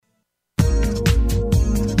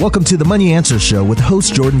Welcome to the Money Answer Show with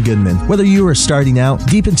host Jordan Goodman. Whether you are starting out,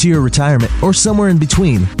 deep into your retirement, or somewhere in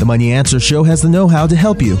between, the Money Answer Show has the know-how to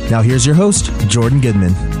help you. Now here's your host, Jordan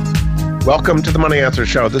Goodman. Welcome to the Money Answer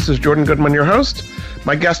Show. This is Jordan Goodman, your host.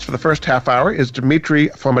 My guest for the first half hour is Dmitriy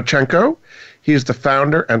Fomichenko. He is the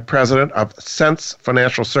founder and president of Sense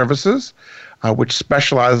Financial Services, which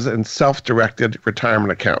specializes in self-directed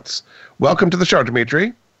retirement accounts. Welcome to the show,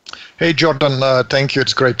 Dmitry. Hey, Jordan. Thank you.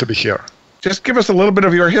 It's great to be here. Just give us a little bit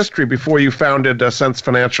of your history before you founded Sense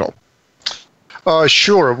Financial.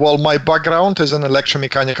 Sure. Well, my background is in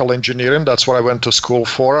electromechanical engineering. That's what I went to school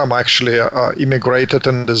for. I'm actually immigrated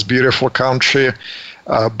in this beautiful country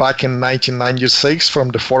back in 1996 from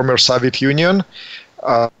the former Soviet Union.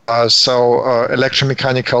 So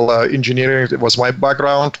electromechanical engineering was my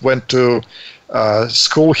background. Went to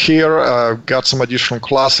school here, got some additional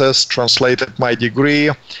classes, translated my degree,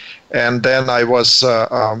 and then I was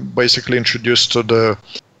basically introduced to the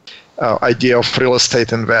idea of real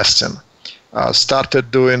estate investing. Started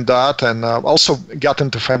doing that, and also got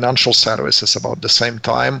into financial services about the same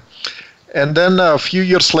time. And then a few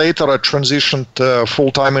years later, I transitioned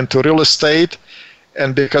full-time into real estate,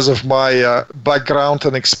 and because of my background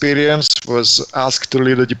and experience, was asked to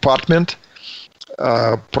lead a department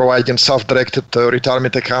providing self-directed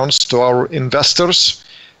retirement accounts to our investors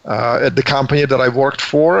at the company that I worked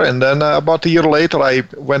for. And then about a year later, I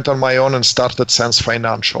went on my own and started Sense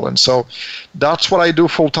Financial. And so that's what I do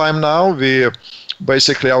full-time now.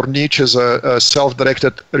 Basically, our niche is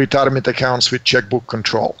self-directed retirement accounts with checkbook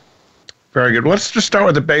control. Very good. Let's just start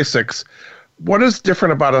with the basics. What is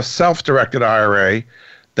different about a self-directed IRA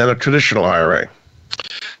than a traditional IRA?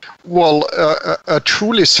 Well, a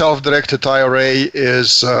truly self-directed IRA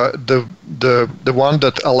is the one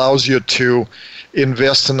that allows you to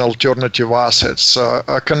invest in alternative assets.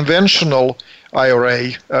 A conventional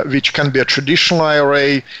IRA, which can be a traditional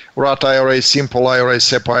IRA, Roth IRA, simple IRA,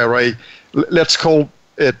 SEP IRA, let's call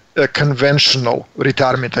it a conventional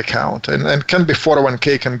retirement account, and can be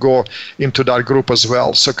 401k, can go into that group as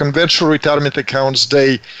well. So conventional retirement accounts,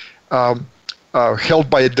 they held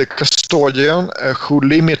by the custodian who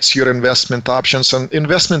limits your investment options, and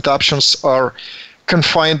investment options are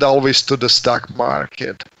confined always to the stock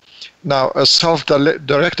market. Now, a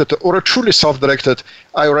self-directed or a truly self-directed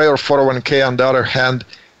IRA or 401k, on the other hand,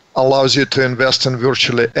 allows you to invest in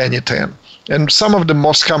virtually anything. And some of the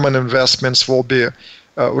most common investments will be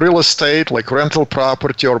real estate, like rental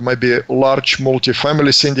property, or maybe large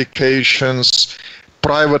multifamily syndications,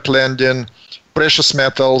 private lending, precious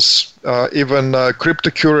metals, even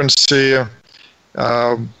cryptocurrency,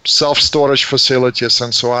 self-storage facilities,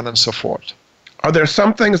 and so on and so forth. Are there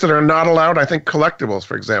some things that are not allowed? I think collectibles,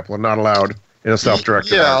 for example, are not allowed in a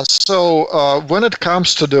self-directed IRA. Yeah, so when it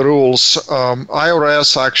comes to the rules,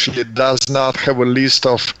 IRS actually does not have a list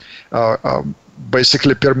of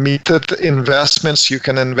basically permitted investments. You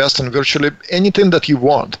can invest in virtually anything that you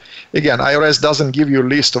want. Again, IRS doesn't give you a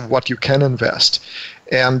list of what you can invest.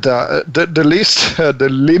 And the list, the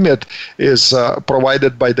limit is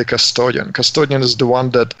provided by the custodian. Custodian is the one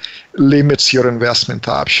that limits your investment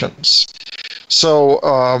options. So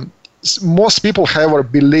most people, however,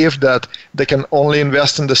 believe that they can only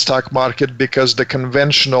invest in the stock market because the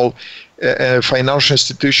conventional financial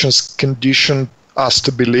institutions condition us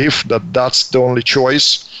to believe that that's the only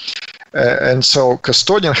choice. And so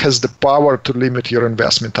custodian has the power to limit your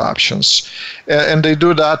investment options. And they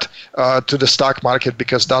do that to the stock market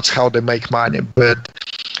because that's how they make money. But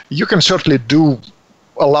you can certainly do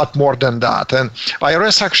a lot more than that. And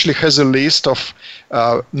IRS actually has a list of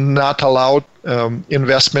not allowed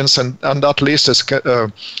investments, and on that list is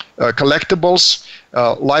collectibles,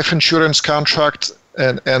 life insurance contract,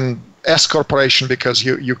 and S corporation, because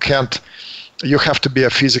you can't. You have to be a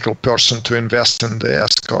physical person to invest in the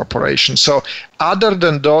S corporation. So other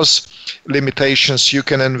than those limitations, you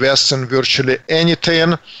can invest in virtually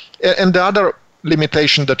anything. And the other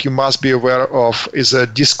limitation that you must be aware of is a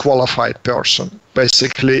disqualified person.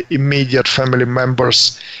 Basically, immediate family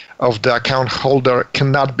members of the account holder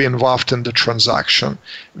cannot be involved in the transaction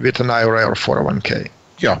with an IRA or 401k.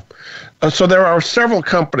 Yeah. So there are several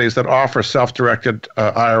companies that offer self-directed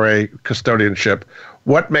IRA custodianship.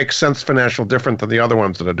 What makes Sense Financial different than the other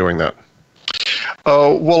ones that are doing that?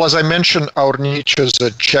 Well, as I mentioned, our niche is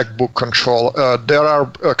checkbook control. There are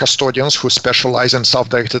custodians who specialize in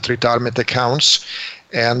self-directed retirement accounts.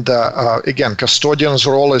 And again, custodian's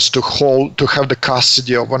role is to have the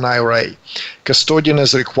custody of an IRA. Custodian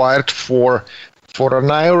is required for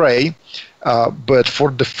an IRA, but for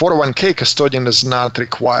the 401k, custodian is not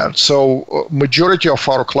required. So majority of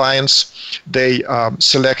our clients, they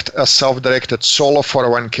select a self-directed solo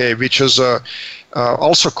 401k, which is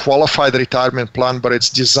also qualified retirement plan, but it's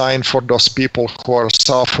designed for those people who are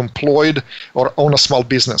self-employed or own a small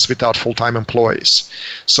business without full-time employees.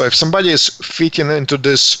 So if somebody is fitting into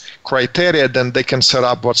this criteria, then they can set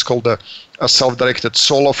up what's called a self-directed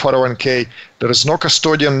solo 401k. There is no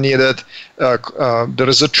custodian needed. There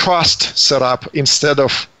is a trust set up instead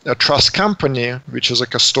of a trust company, which is a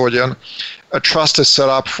custodian. A trust is set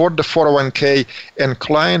up for the 401k, and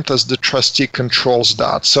client as the trustee controls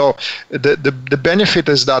that. So the benefit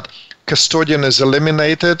is that custodian is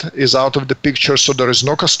eliminated, is out of the picture, so there is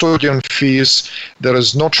no custodian fees, there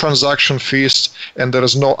is no transaction fees, and there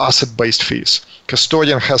is no asset-based fees.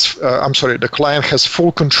 The client has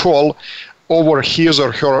full control over his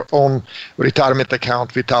or her own retirement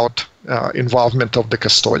account without involvement of the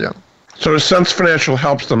custodian. So Sense Financial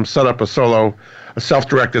helps them set up a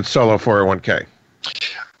self-directed solo 401k.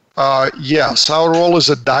 Yes, our role is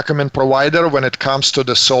a document provider when it comes to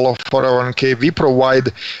the solo 401k. We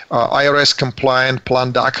provide IRS compliant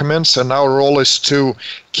plan documents, and our role is to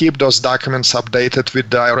keep those documents updated with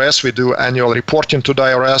the IRS. We do annual reporting to the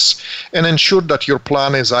IRS and ensure that your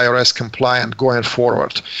plan is IRS compliant going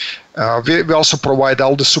forward. We also provide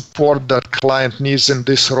all the support that client needs in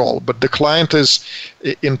this role, but the client is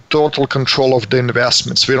in total control of the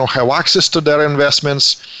investments. We don't have access to their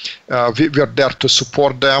investments. We are there to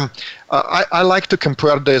support them. I like to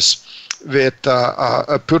compare this with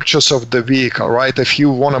a purchase of the vehicle, right? If you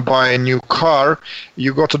want to buy a new car,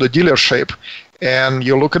 you go to the dealership and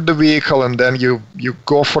you look at the vehicle, and then you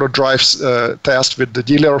go for a drive test with the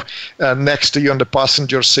dealer next to you on the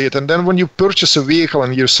passenger seat. And then when you purchase a vehicle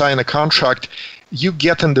and you sign a contract, you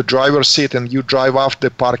get in the driver's seat and you drive off the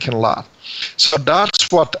parking lot. So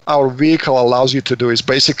that's what our vehicle allows you to do, is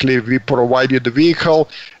basically we provide you the vehicle,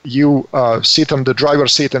 you sit on the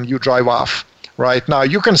driver's seat and you drive off. Right now,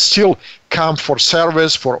 you can still come for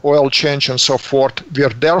service, for oil change, and so forth. We are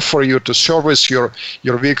there for you to service your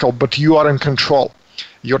vehicle, but you are in control.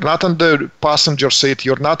 You're not on the passenger seat.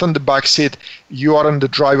 You're not on the back seat. You are in the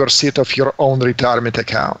driver's seat of your own retirement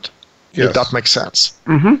account. Yes. If that makes sense.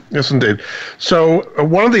 Mm-hmm. Yes, indeed. So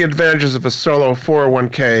one of the advantages of a solo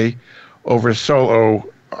 401k over a solo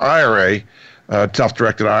IRA,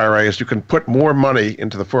 self-directed IRA, is you can put more money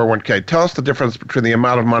into the 401k. Tell us the difference between the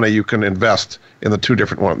amount of money you can invest in the two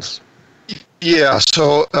different ones. Yeah,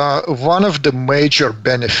 so one of the major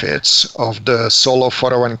benefits of the solo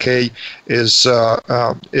 401k is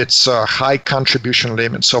its high contribution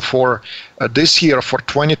limit. So for this year, for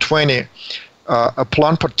 2020, a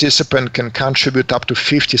plan participant can contribute up to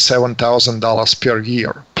 $57,000 per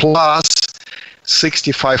year, plus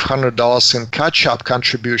 $6,500 in catch-up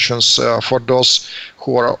contributions for those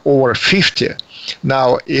who are over 50.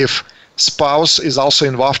 Now, if spouse is also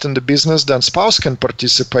involved in the business, then spouse can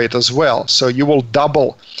participate as well. So you will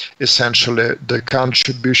double, essentially, the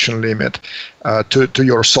contribution limit to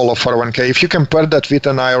your solo 401k. If you compare that with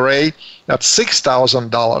an IRA, that's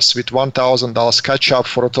 $6,000 with $1,000 catch-up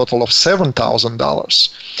for a total of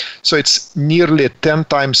 $7,000. So it's nearly 10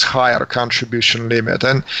 times higher contribution limit.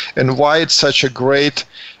 And why it's such a great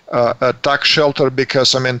tax shelter?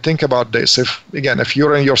 Because, I mean, think about this. If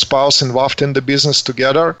you're and your spouse involved in the business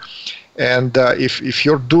together, and if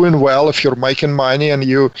you're doing well, if you're making money and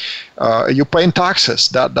you paying taxes,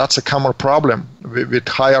 that's a common problem with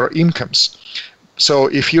higher incomes. So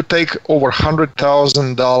if you take over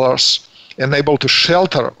 $100,000 and able to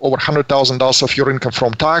shelter over $100,000 of your income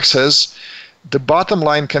from taxes, the bottom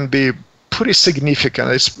line can be pretty significant.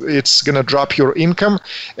 It's going to drop your income,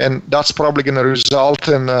 and that's probably going to result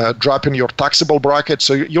in dropping your taxable bracket.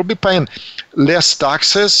 So you'll be paying less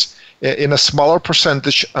taxes in a smaller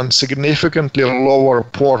percentage and significantly lower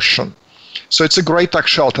portion. So it's a great tax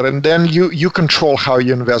shelter, and then you control how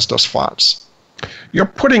you invest those funds. You're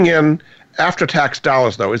putting in after-tax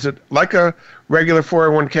dollars, though. Is it like a regular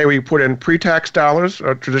 401k where you put in pre-tax dollars,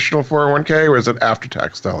 a traditional 401k, or is it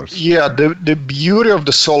after-tax dollars? Yeah, the beauty of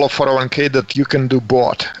the solo 401k that you can do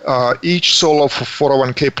both. Each solo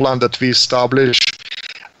 401k plan that we establish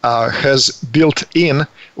has built-in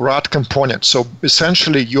ROT component. So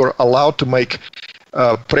essentially, you're allowed to make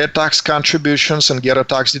pre-tax contributions and get a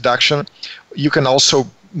tax deduction. You can also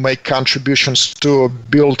make contributions to a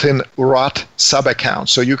built-in ROT sub-account.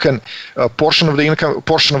 So you can portion of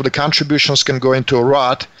the contributions can go into a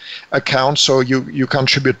ROT account. So you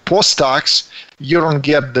contribute post-tax. You don't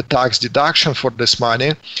get the tax deduction for this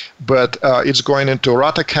money, but it's going into a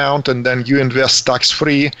ROT account, and then you invest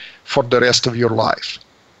tax-free for the rest of your life.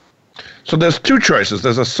 So there's two choices.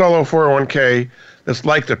 There's a solo 401k that's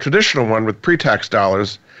like the traditional one with pre-tax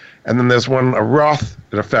dollars, And then there's one, a Roth,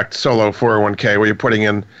 in effect, solo 401k, where you're putting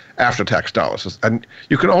in after-tax dollars. And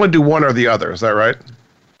you can only do one or the other. Is that right?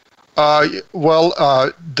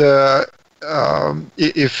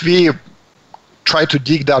 If we try to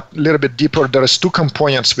dig that a little bit deeper, there is two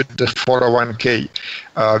components with the 401k,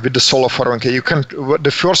 with the solo 401k.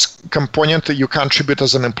 The first component that you contribute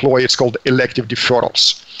as an employee, it's called elective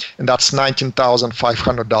deferrals, and that's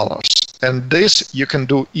 $19,500. And this you can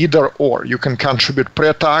do either or. You can contribute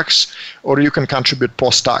pre-tax or you can contribute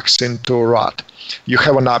post-tax into Roth. You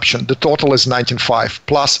have an option. The total is $19,500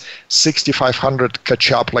 plus $6,500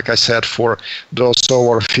 catch up, like I said, for those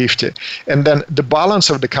over 50. And then the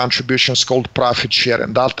balance of the contribution is called profit share,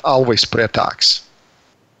 and that always pre-tax.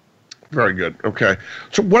 Very good. Okay.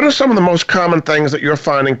 So what are some of the most common things that you're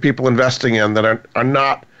finding people investing in that are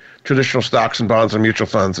not traditional stocks and bonds and mutual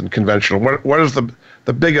funds and conventional? What is the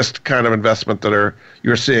biggest kind of investment that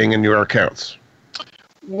you're seeing in your accounts?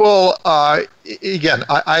 Well, again,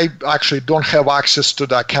 I actually don't have access to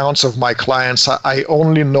the accounts of my clients. I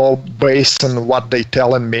only know based on what they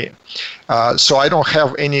telling me. So I don't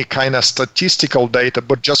have any kind of statistical data,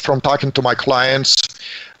 but just from talking to my clients,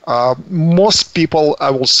 most people,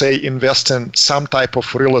 I will say, invest in some type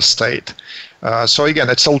of real estate. So again,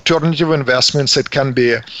 it's alternative investments. It can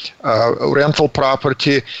be rental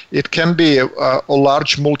property. It can be a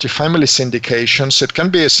large multifamily syndications. It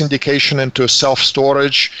can be a syndication into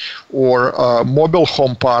self-storage or mobile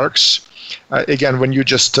home parks. Again, when you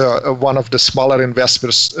just one of the smaller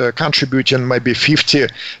investors contributing maybe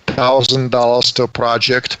 $50,000 to a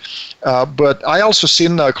project. But I also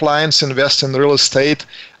seen clients invest in real estate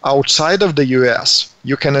outside of the U.S.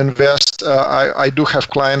 You can invest, I do have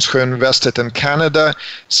clients who invested in Canada,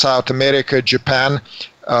 South America, Japan,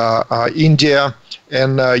 India,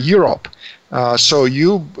 and Europe. So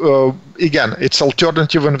again, it's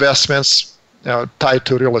alternative investments tied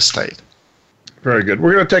to real estate. Very good.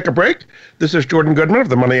 We're going to take a break. This is Jordan Goodman of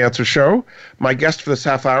the Money Answer Show. My guest for this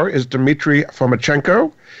half hour is Dmitriy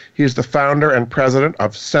Fomichenko. He's the founder and president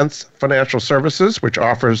of Sense Financial Services, which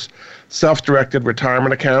offers self-directed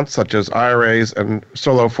retirement accounts such as IRAs and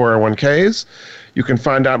solo 401ks. You can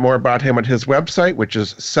find out more about him at his website, which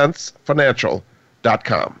is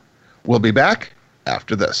sensefinancial.com. We'll be back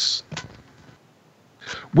after this.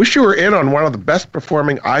 Wish you were in on one of the best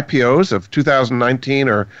performing IPOs of 2019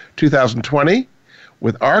 or 2020?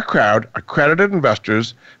 With our crowd, accredited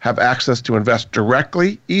investors have access to invest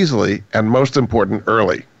directly, easily, and most important,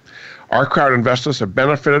 early. Our crowd investors have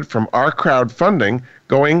benefited from our crowd funding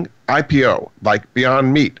going IPO, like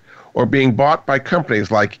Beyond Meat, or being bought by companies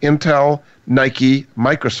like Intel, Nike,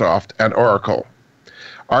 Microsoft, and Oracle.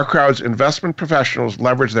 Our crowd's investment professionals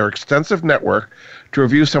leverage their extensive network to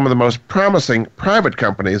review some of the most promising private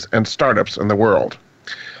companies and startups in the world.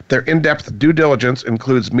 Their in-depth due diligence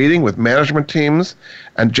includes meeting with management teams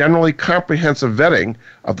and generally comprehensive vetting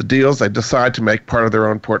of the deals they decide to make part of their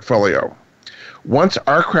own portfolio. Once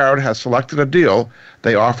our crowd has selected a deal,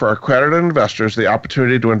 they offer accredited investors the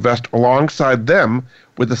opportunity to invest alongside them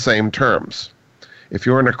with the same terms. If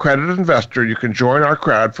you're an accredited investor, you can join our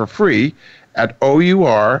crowd for free at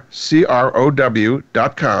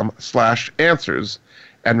ourcrow.com/answers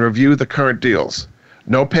and review the current deals.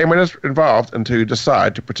 No payment is involved until you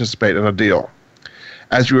decide to participate in a deal.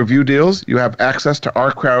 As you review deals, you have access to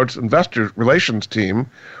our crowd's investor relations team,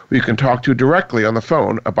 who you can talk to directly on the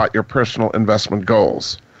phone about your personal investment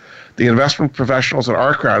goals. The investment professionals at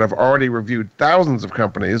our crowd have already reviewed thousands of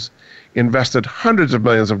companies, invested hundreds of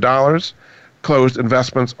millions of dollars, closed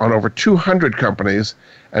investments on over 200 companies,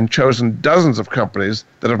 and chosen dozens of companies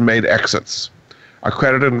that have made exits.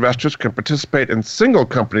 Accredited investors can participate in single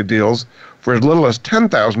company deals for as little as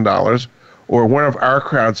 $10,000 or one of our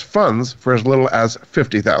crowd's funds for as little as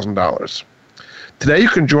 $50,000. Today you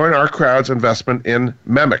can join our crowd's investment in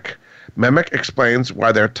Memic. Memic explains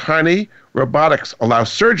why their tiny robotics allow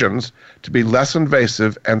surgeons to be less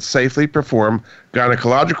invasive and safely perform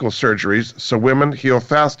gynecological surgeries so women heal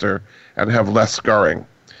faster and have less scarring.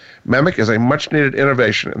 Memic is a much-needed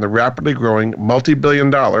innovation in the rapidly growing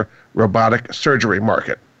multi-billion-dollar robotic surgery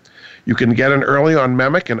market. You can get in early on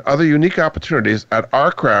Memic and other unique opportunities at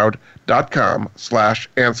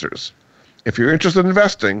ourcrowd.com/answers. If you're interested in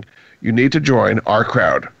investing, you need to join our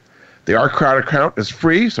crowd. The Our Crowd account is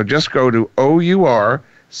free, so just go to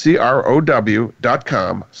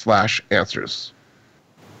ourcrow.com/answers.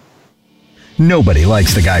 Nobody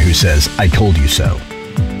likes the guy who says, "I told you so."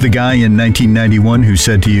 The guy in 1991 who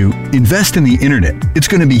said to you, "Invest in the internet, it's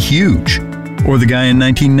going to be huge." Or the guy in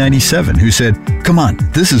 1997 who said, "Come on,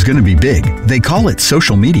 this is going to be big. They call it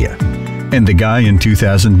social media." And the guy in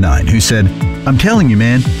 2009 who said, "I'm telling you,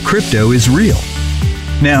 man, crypto is real."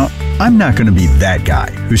 Now, I'm not going to be that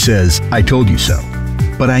guy who says, I told you so.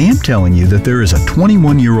 But I am telling you that there is a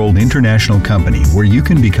 21-year-old international company where you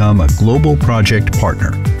can become a global project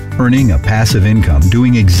partner, earning a passive income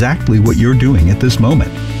doing exactly what you're doing at this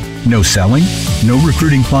moment. No selling, no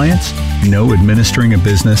recruiting clients, no administering a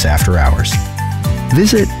business after hours.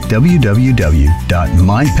 Visit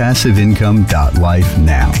www.mypassiveincome.life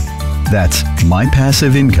now. That's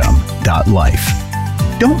mypassiveincome.life.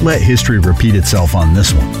 Don't let history repeat itself on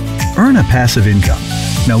this one. Earn a passive income.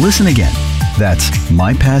 Now listen again. That's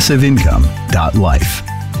mypassiveincome.life.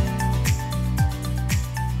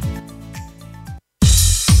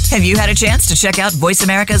 Have you had a chance to check out Voice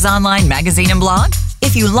America's online magazine and blog?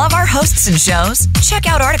 If you love our hosts and shows, check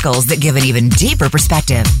out articles that give an even deeper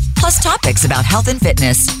perspective, plus topics about health and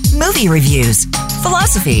fitness, movie reviews,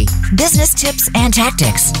 philosophy, business tips and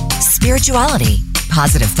tactics, spirituality,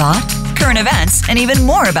 positive thought, current events, and even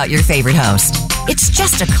more about your favorite host. It's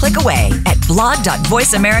just a click away at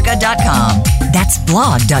blog.voiceamerica.com. That's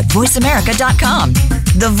blog.voiceamerica.com.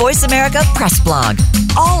 The Voice America Press Blog.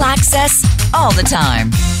 All access, all the time.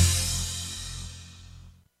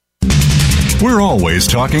 We're always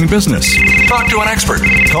talking business. Talk to an expert.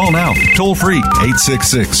 Call now, toll free,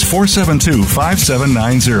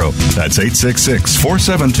 866-472-5790. That's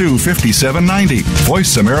 866-472-5790.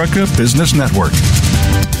 Voice America Business Network.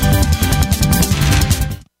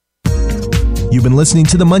 You've been listening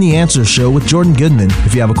to the Money Answer Show with Jordan Goodman.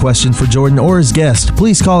 If you have a question for Jordan or his guest,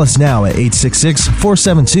 please call us now at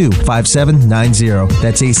 866-472-5790.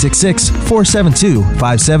 That's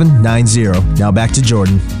 866-472-5790. Now back to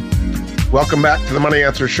Jordan. Welcome back to the Money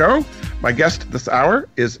Answer Show. My guest this hour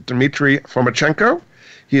is Dmitriy Fomichenko.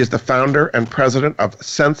 He is the founder and president of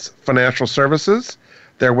Sense Financial Services.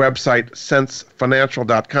 Their website,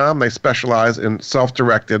 sensefinancial.com. They specialize in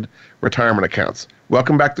self-directed retirement accounts.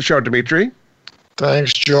 Welcome back to the show, Dmitry.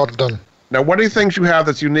 Thanks, Jordan. Now, one of the things you have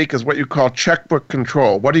that's unique is what you call checkbook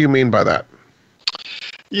control. What do you mean by that?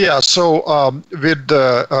 Yeah, so with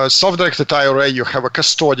the self-directed IRA, you have a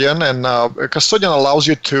custodian, and a custodian allows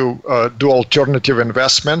you to do alternative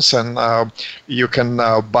investments, and you can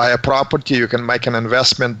buy a property, you can make an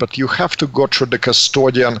investment, but you have to go through the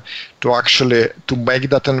custodian to make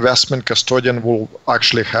that investment. Custodian will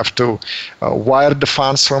actually have to wire the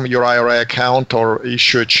funds from your IRA account or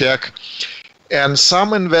issue a check. And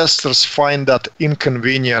some investors find that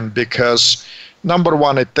inconvenient because, number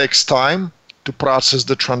one, it takes time to process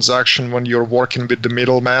the transaction when you're working with the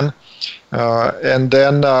middleman. And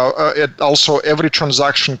then it also, every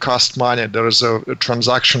transaction costs money. There is a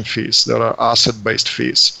transaction fees. There are asset-based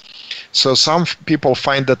fees. So some people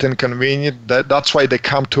find that inconvenient. That's why they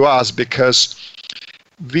come to us, because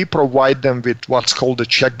we provide them with what's called the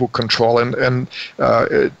checkbook control. And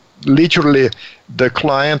literally, the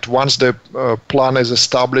client, once the plan is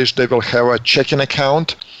established, they will have a checking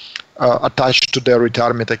account attached to their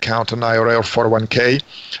retirement account, an IRA or 401k.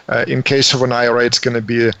 In case of an IRA, it's going to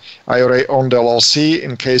be IRA owned LLC.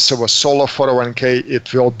 In case of a solo 401k,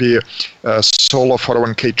 it will be a solo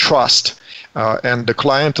 401k trust. And the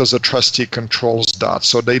client as a trustee controls that.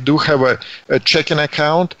 So they do have a checking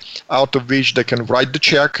account out of which they can write the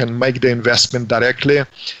check and make the investment directly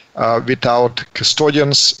without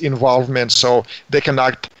custodian's involvement. So they can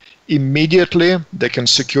act immediately, they can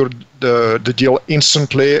secure the deal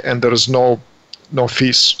instantly, and there is no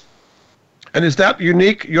fees. And is that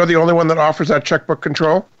unique? You're the only one that offers that checkbook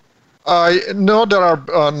control? No, there are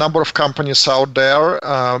a number of companies out there,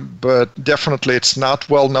 but definitely it's not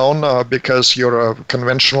well known because your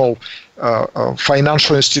conventional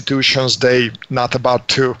financial institutions, they not about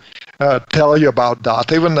to tell you about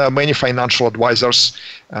that. Even many financial advisors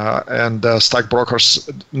and stockbrokers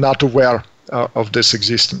not aware of this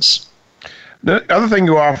existence. The other thing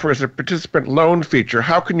you offer is a participant loan feature.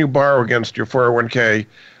 How can you borrow against your 401k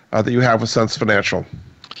that you have with Sense Financial?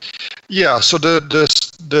 Yeah, so the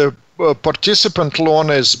participant loan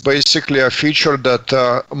is basically a feature that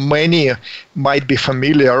many might be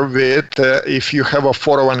familiar with. If you have a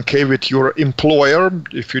 401k with your employer,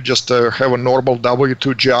 if you just have a normal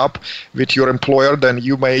W-2 job with your employer, then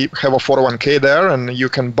you may have a 401k there and you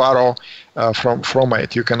can borrow from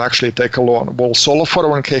it. You can actually take a loan. Well, solo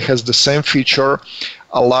 401k has the same feature,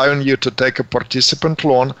 allowing you to take a participant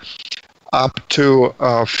loan up to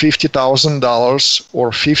 $50,000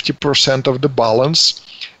 or 50% of the balance,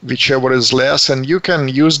 whichever is less, and you can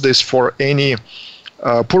use this for any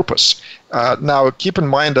purpose. Now, keep in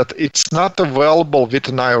mind that it's not available with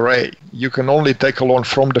an IRA. You can only take a loan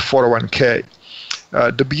from the 401k.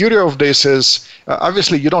 The beauty of this is,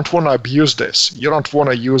 obviously, you don't want to abuse this. You don't want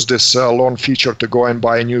to use this loan feature to go and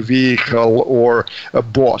buy a new vehicle or a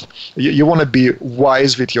boat. You want to be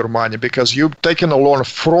wise with your money because you've taken a loan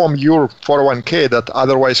from your 401k that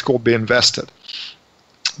otherwise could be invested.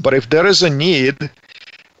 But if there is a need,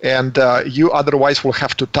 and you otherwise will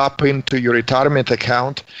have to tap into your retirement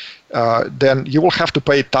account, then you will have to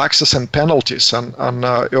pay taxes and penalties on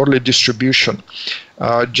early distribution.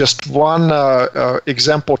 Just one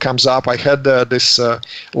example comes up. I had this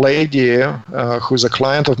lady who's a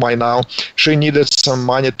client of mine now. She needed some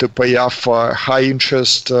money to pay off high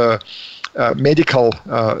interest medical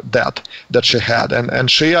debt that she had, and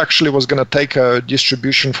she actually was going to take a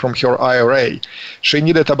distribution from her IRA. She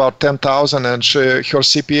needed about $10,000, and her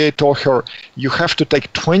CPA told her, you have to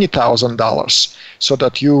take $20,000 so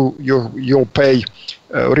that you'll pay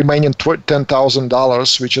remaining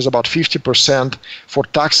 $10,000, which is about 50% for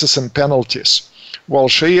taxes and penalties. Well,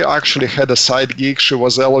 she actually had a side gig. She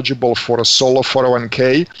was eligible for a solo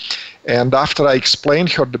 401k. And after I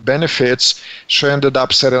explained her the benefits, she ended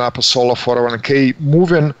up setting up a solo 401k,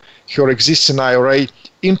 moving her existing IRA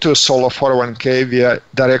into a solo 401k via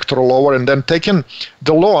direct rollover, and then taking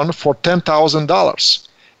the loan for $10,000.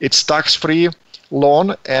 It's tax-free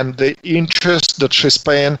loan, and the interest that she's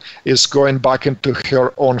paying is going back into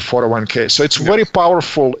her own 401k. So it's very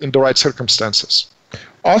powerful in the right circumstances.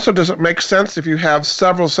 Also, does it make sense if you have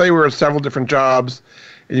several, say we're at several different jobs,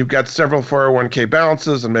 and you've got several 401k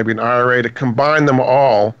balances and maybe an IRA, to combine them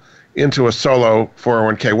all into a solo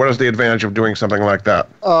 401k? What is the advantage of doing something like that?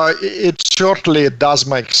 It certainly does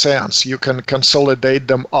make sense. You can consolidate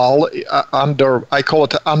them all under, I call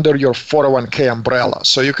it under your 401k umbrella.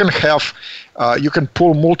 So you can have, you can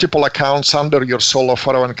pull multiple accounts under your solo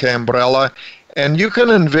 401k umbrella, and you can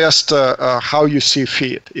invest how you see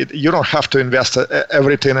fit. You don't have to invest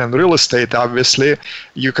everything in real estate, obviously.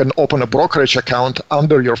 You can open a brokerage account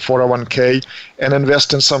under your 401k and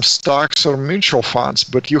invest in some stocks or mutual funds.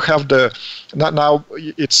 But you have now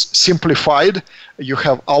it's simplified. You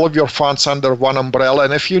have all of your funds under one umbrella.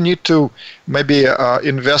 And if you need to maybe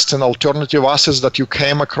invest in alternative assets that you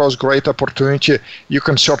came across great opportunity, you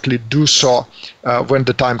can certainly do so when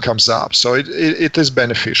the time comes up. So it is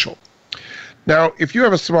beneficial. Now, if you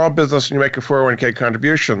have a small business and you make a 401k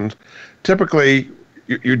contribution, typically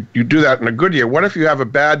you do that in a good year. What if you have a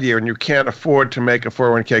bad year and you can't afford to make a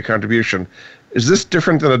 401k contribution? Is this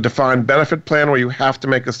different than a defined benefit plan where you have to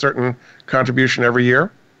make a certain contribution every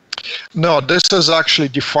year? No, this is actually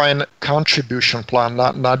defined contribution plan,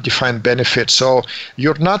 not defined benefit. So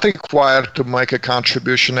you're not required to make a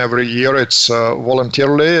contribution every year. It's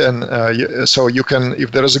voluntarily, and so you can,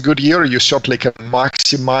 if there is a good year, you certainly can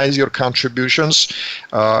maximize your contributions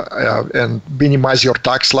and minimize your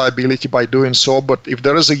tax liability by doing so. But if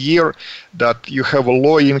there is a year that you have a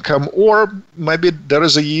low income, or maybe there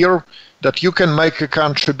is a year that you can make a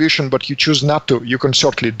contribution, but you choose not to, you can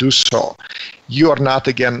certainly do so. You are not,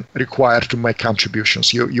 again, required to make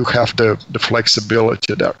contributions. You have the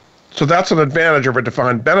flexibility there. So that's an advantage over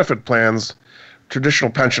defined benefit plans,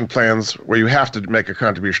 traditional pension plans, where you have to make a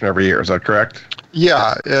contribution every year. Is that correct?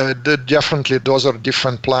 Yeah, definitely those are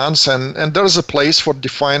different plans, and there's a place for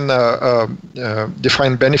defined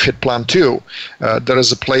benefit plan too. There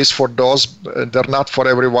is a place for those. They're not for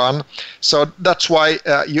everyone. So that's why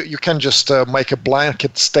you can just make a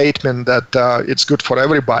blanket statement that it's good for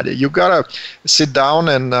everybody. You gotta sit down,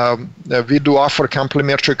 and we do offer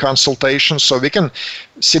complimentary consultations, so we can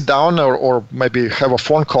sit down or maybe have a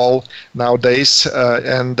phone call nowadays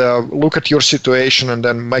and look at your situation and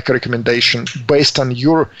then make a recommendation based on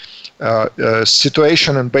your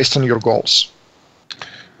situation and based on your goals.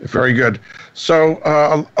 Very good. So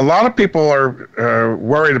a lot of people are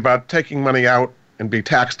worried about taking money out and be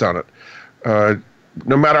taxed on it.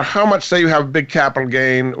 No matter how much, say you have a big capital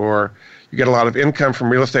gain or you get a lot of income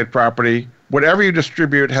from real estate property, whatever you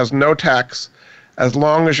distribute has no tax as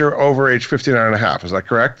long as you're over age 59 and a half. Is that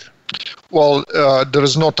correct? Well, there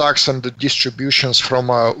is no tax on the distributions from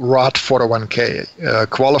a Roth 401k.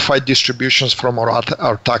 Qualified distributions from a Roth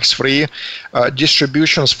are tax-free.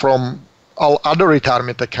 Distributions from all other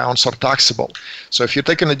retirement accounts are taxable. So if you're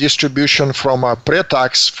taking a distribution from a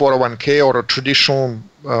pre-tax 401k or a traditional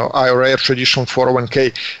IRA or traditional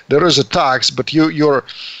 401k, there is a tax, but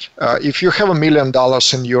if you have $1 million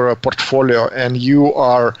in your portfolio and you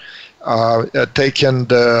are taking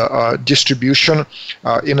the distribution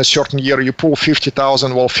in a certain year. You pull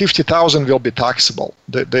 50,000. Well, 50,000 will be taxable.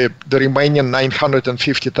 The remaining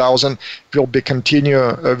 950,000 will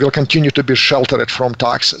continue to be sheltered from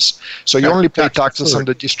taxes. So you only pay taxes on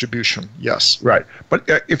the distribution. Yes. Right. But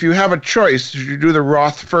if you have a choice, should you do the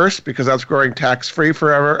Roth first because that's growing tax-free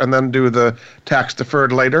forever, and then do the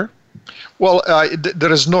tax-deferred later? Well,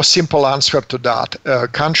 there is no simple answer to that.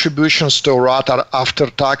 Contributions to Roth are after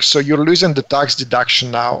tax, so you're losing the tax deduction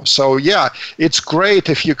now. So yeah, it's great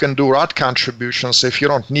if you can do Roth contributions if you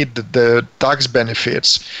don't need the tax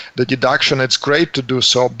benefits, the deduction. It's great to do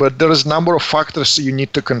so, but there is a number of factors you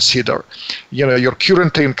need to consider. Your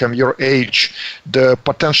current income, your age, the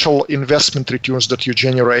potential investment returns that you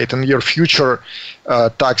generate, and your future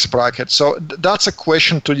tax bracket. So that's a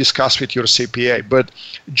question to discuss with your CPA. But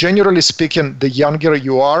generally speaking, the younger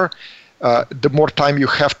you are, the more time you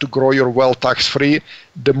have to grow your wealth tax-free,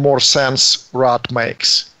 the more sense Roth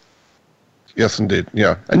makes. Yes, indeed.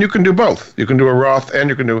 Yeah. And you can do both. You can do a Roth and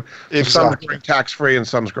you can do some growing tax-free and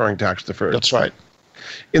some growing tax-deferred. That's right.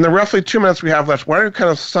 In the roughly 2 minutes we have left, why don't you kind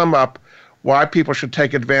of sum up why people should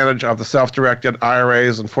take advantage of the self-directed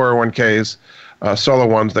IRAs and 401ks, solo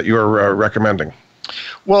ones that you're recommending?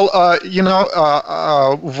 Well,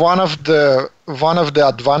 one of the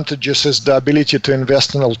advantages is the ability to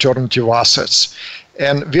invest in alternative assets.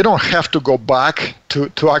 And we don't have to go back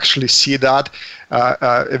to actually see that.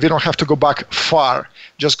 We don't have to go back far.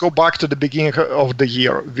 Just go back to the beginning of the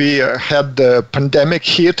year. We had the pandemic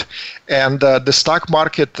hit, and the stock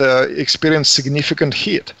market experienced significant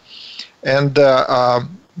hit. And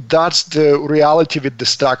that's the reality with the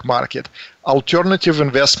stock market. Alternative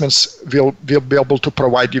investments will be able to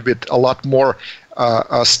provide you with a lot more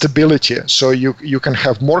stability, so you can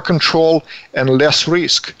have more control and less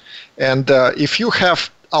risk. And if you have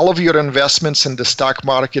all of your investments in the stock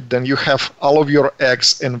market, then you have all of your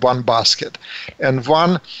eggs in one basket. And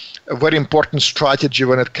one very important strategy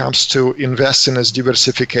when it comes to investing is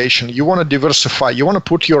diversification. You want to diversify. You want to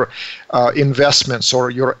put your investments or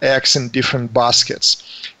your eggs in different baskets.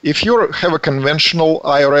 If you have a conventional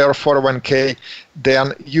IRA or 401k,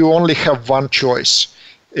 then you only have one choice.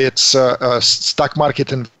 It's stock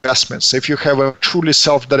market investments. If you have a truly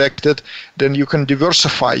self-directed, then you can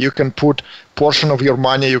diversify. You can put portion of your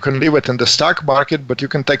money, you can leave it in the stock market, but you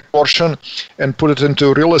can take portion and put it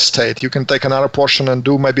into real estate. You can take another portion and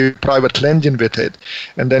do maybe private lending with it.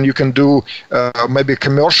 And then you can do maybe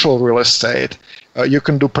commercial real estate. You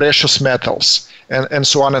can do precious metals and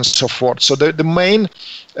so on and so forth. So the main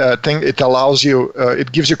thing, it allows you,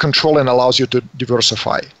 it gives you control and allows you to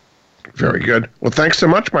diversify. Very good. Well, thanks so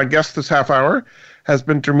much. My guest this half hour has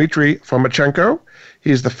been Dmitriy Fomichenko.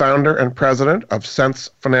 He's the founder and president of Sense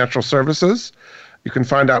Financial Services. You can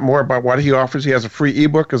find out more about what he offers. He has a free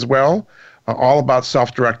ebook as well, all about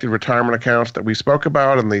self-directed retirement accounts that we spoke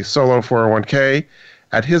about and the solo 401k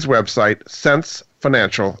at his website,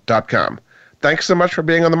 sensefinancial.com. Thanks so much for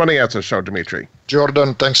being on the Money Answers Show, Dmitry.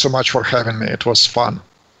 Jordan, thanks so much for having me. It was fun.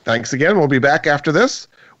 Thanks again. We'll be back after this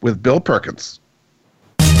with Bill Perkins.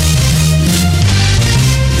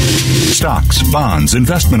 Stocks, bonds,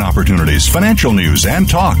 investment opportunities, financial news, and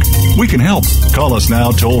talk. We can help. Call us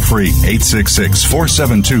now toll-free,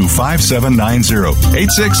 866-472-5790,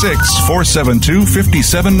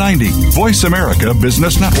 866-472-5790. Voice America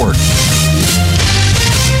Business Network.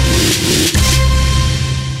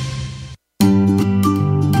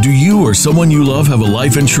 Do you or someone you love have a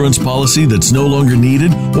life insurance policy that's no longer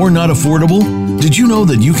needed or not affordable? Did you know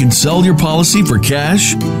that you can sell your policy for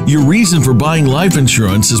cash? Your reason for buying life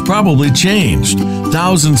insurance has probably changed.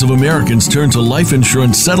 Thousands of Americans turn to life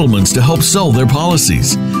insurance settlements to help sell their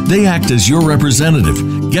policies. They act as your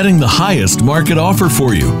representative, getting the highest market offer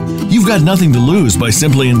for you. You've got nothing to lose by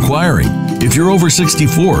simply inquiring. If you're over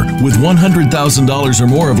 64 with $100,000 or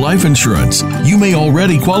more of life insurance, you may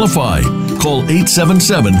already qualify. Call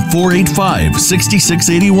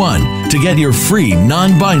 877-485-6681 to get your free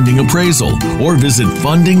non-binding appraisal or visit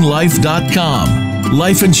fundinglife.com.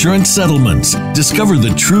 Life Insurance Settlements. Discover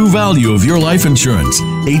the true value of your life insurance.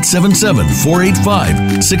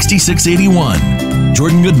 877-485-6681.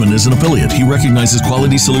 Jordan Goodman is an affiliate. He recognizes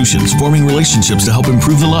quality solutions, forming relationships to help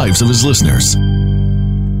improve the lives of his listeners.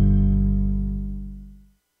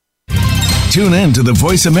 Tune in to the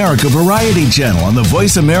Voice America Variety channel on the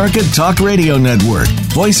Voice America Talk Radio Network.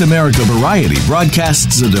 Voice America Variety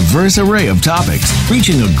broadcasts a diverse array of topics,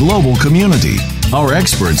 reaching a global community. Our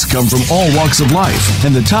experts come from all walks of life,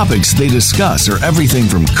 and the topics they discuss are everything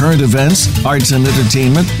from current events, arts and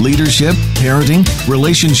entertainment, leadership, parenting,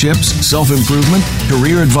 relationships, self-improvement,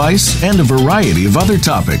 career advice, and a variety of other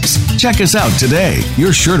topics. Check us out today.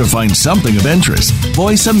 You're sure to find something of interest.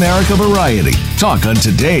 Voice America Variety. Talk on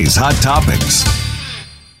today's hot topics.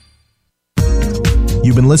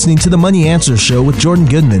 You've been listening to The Money Answer Show with Jordan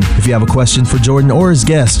Goodman. If you have a question for Jordan or his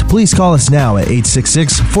guest, please call us now at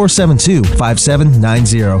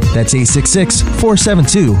 866-472-5790. That's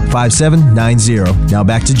 866-472-5790. Now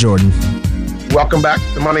back to Jordan. Welcome back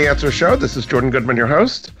to The Money Answer Show. This is Jordan Goodman, your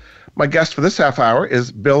host. My guest for this half hour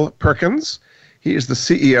is Bill Perkins. He is the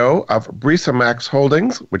CEO of Brisa Max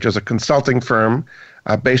Holdings, which is a consulting firm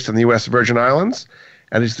based in the U.S. Virgin Islands.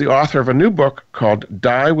 And he's the author of a new book called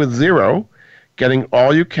Die with Zero, Getting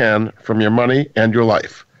All You Can from Your Money and Your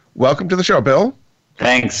Life. Welcome to the show, Bill.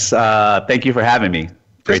 Thanks. Thank you for having me.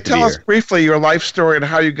 Great to be here. Tell us briefly your life story and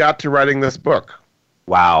how you got to writing this book.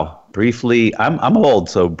 Wow. Briefly, I'm old,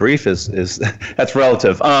 so brief is that's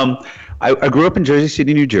relative. I grew up in Jersey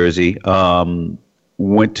City, New Jersey.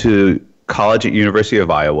 Went to college at University of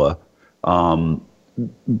Iowa.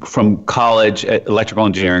 From college at electrical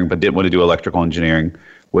engineering, but didn't want to do electrical engineering.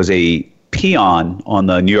 Was a peon on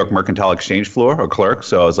the New York Mercantile Exchange floor, or clerk.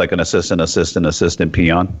 So I was like an assistant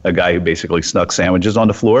peon, a guy who basically snuck sandwiches on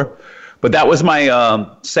the floor. But that was my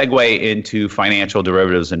segue into financial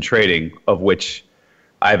derivatives and trading, of which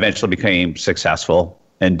I eventually became successful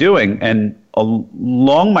in doing. And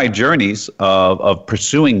along my journeys of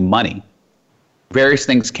pursuing money, various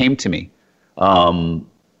things came to me,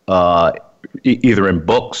 either in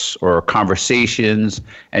books or conversations,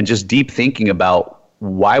 and just deep thinking about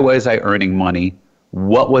why was I earning money?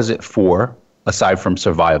 What was it for, aside from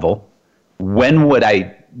survival? When would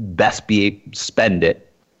I best spend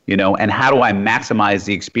it? And how do I maximize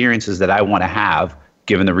the experiences that I want to have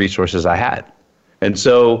given the resources I had? And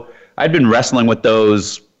so I'd been wrestling with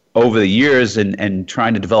those over the years and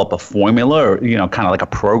trying to develop a formula or, kind of like a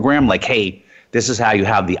program, like, hey, this is how you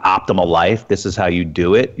have the optimal life. This is how you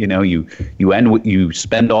do it. You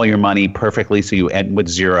spend all your money perfectly, so you end with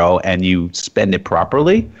zero, and you spend it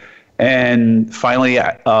properly. And finally,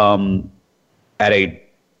 at a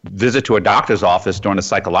visit to a doctor's office during a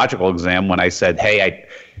psychological exam, when I said, "Hey,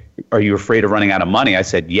 are you afraid of running out of money?" I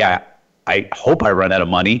said, "Yeah, I hope I run out of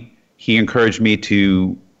money." He encouraged me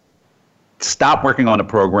to stop working on a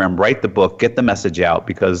program, write the book, get the message out,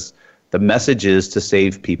 because the message is to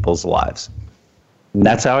save people's lives. And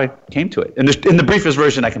that's how I came to it. In the briefest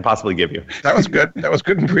version I can possibly give you. That was good. That was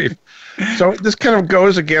good and brief. So this kind of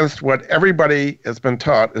goes against what everybody has been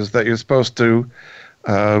taught, is that you're supposed to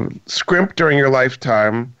scrimp during your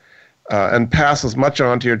lifetime and pass as much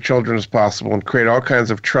on to your children as possible and create all kinds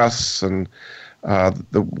of trusts. And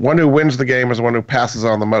the one who wins the game is the one who passes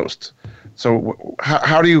on the most. So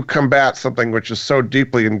how do you combat something which is so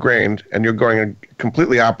deeply ingrained, and you're going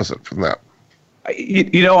completely opposite from that?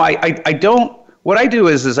 I don't. What I do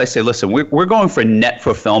is I say, listen, we're going for net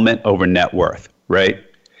fulfillment over net worth, right?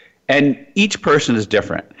 And each person is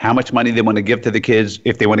different. How much money they want to give to the kids,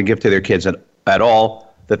 if they want to give to their kids at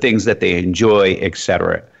all, the things that they enjoy, et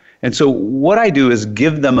cetera. And so what I do is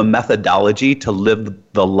give them a methodology to live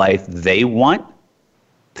the life they want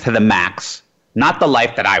to the max, not the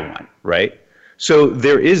life that I want, right? So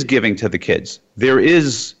there is giving to the kids. There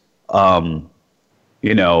is, some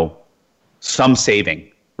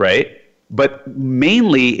saving, right? But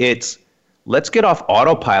mainly it's, let's get off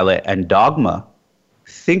autopilot and dogma.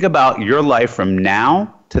 Think about your life from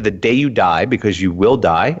now to the day you die, because you will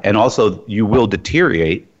die, and also you will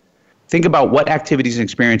deteriorate. Think about what activities and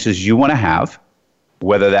experiences you want to have,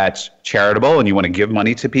 whether that's charitable and you want to give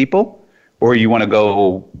money to people, or you want to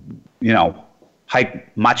go,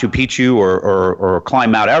 hike Machu Picchu or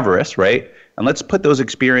climb Mount Everest, right? And let's put those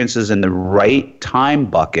experiences in the right time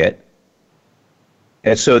bucket,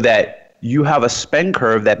 and so that you have a spend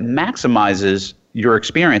curve that maximizes your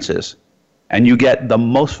experiences and you get the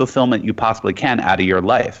most fulfillment you possibly can out of your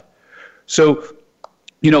life. So,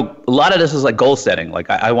 a lot of this is like goal setting. Like,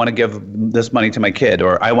 I want to give this money to my kid,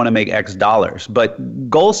 or I want to make X dollars.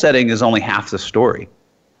 But goal setting is only half the story.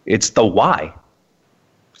 It's the why.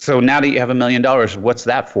 So now that you have $1 million, what's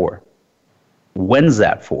that for? When's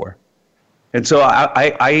that for? And so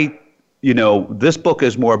this book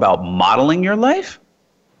is more about modeling your life,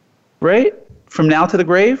 right? From now to the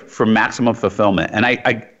grave, for maximum fulfillment. And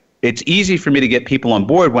it's easy for me to get people on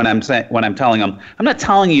board when I'm telling them, I'm not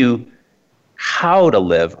telling you how to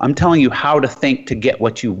live. I'm telling you how to think to get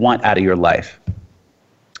what you want out of your life.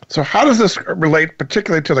 So how does this relate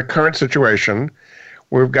particularly to the current situation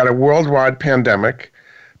where we've got a worldwide pandemic?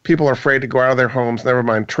 people are afraid to go out of their homes, never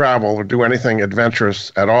mind travel or do anything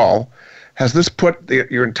adventurous at all. Has this put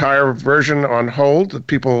your entire version on hold, that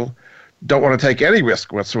people don't want to take any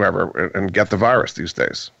risk whatsoever and get the virus these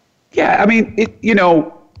days? Yeah, I mean,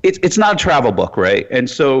 it's not a travel book, right? And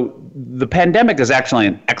so the pandemic is actually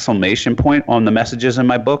an exclamation point on the messages in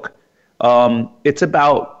my book. It's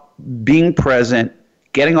about being present,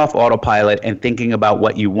 getting off autopilot, and thinking about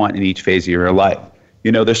what you want in each phase of your life.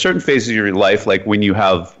 There's certain phases of your life, like when you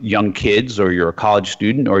have young kids, or you're a college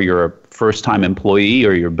student, or you're a first-time employee,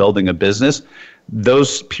 or you're building a business.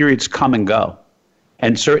 Those periods come and go,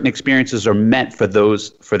 and certain experiences are meant for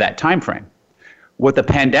that time frame. What the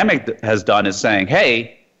pandemic has done is saying,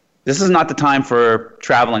 hey, this is not the time for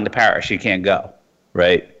traveling to Paris. You can't go,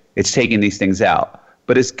 right? It's taking these things out.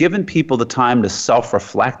 But it's given people the time to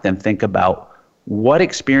self-reflect and think about, what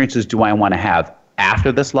experiences do I want to have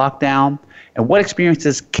after this lockdown? And what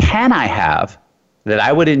experiences can I have that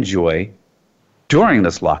I would enjoy during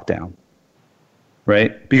this lockdown,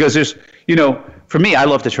 right? Because there's, for me, I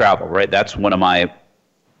love to travel, right? That's one of my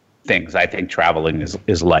things. I think traveling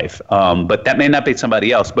is life. But that may not be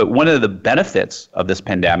somebody else. But one of the benefits of this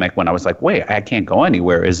pandemic, when I was like, wait, I can't go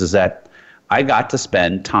anywhere, is that I got to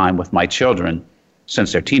spend time with my children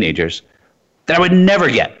since they're teenagers that I would never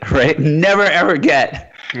get, right? Never, ever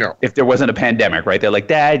get. No. If there wasn't a pandemic, right? They're like,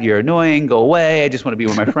 Dad, you're annoying, go away. I just want to be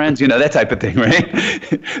with my friends, that type of thing,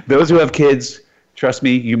 right? Those who have kids, trust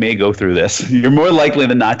me, you may go through this. You're more likely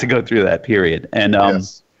than not to go through that period. And,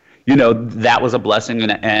 yes. That was a blessing,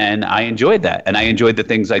 and I enjoyed that. And I enjoyed the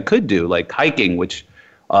things I could do, like hiking, which,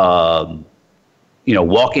 walking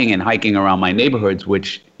and hiking around my neighborhoods,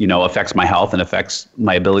 which, affects my health and affects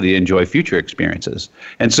my ability to enjoy future experiences.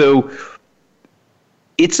 And so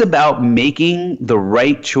it's about making the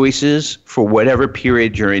right choices for whatever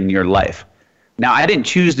period you're in your life. Now, I didn't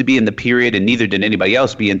choose to be in the period, and neither did anybody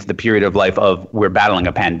else be into the period of life of we're battling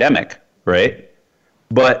a pandemic, right?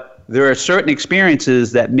 But there are certain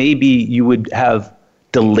experiences that maybe you would have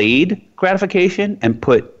delayed gratification and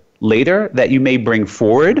put later that you may bring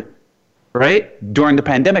forward, right, during the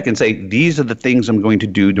pandemic, and say, these are the things I'm going to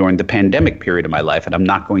do during the pandemic period of my life, and I'm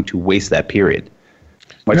not going to waste that period.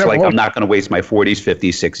 Much like I'm not going to waste my 40s, 50s,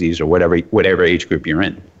 60s, or whatever age group you're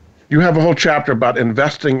in. You have a whole chapter about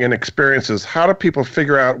investing in experiences. How do people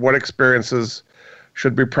figure out what experiences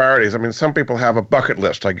should be priorities? I mean, some people have a bucket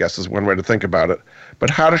list, I guess, is one way to think about it.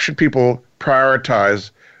 But how should people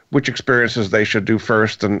prioritize which experiences they should do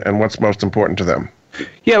first and what's most important to them?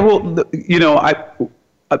 Yeah, well,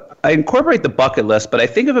 I incorporate the bucket list, but I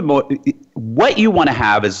think of it more, what you want to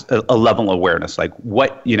have is a level of awareness. Like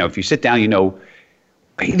what, if you sit down,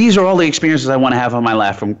 these are all the experiences I want to have in my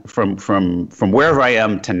life from wherever I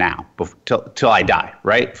am to now, till I die,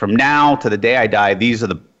 right? From now to the day I die, these are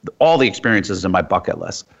all the experiences in my bucket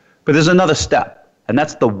list. But there's another step, and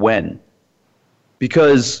that's the when.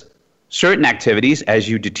 Because certain activities, as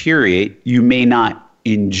you deteriorate, you may not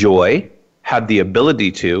enjoy, have the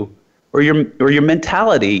ability to, or your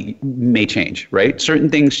mentality may change, right? Certain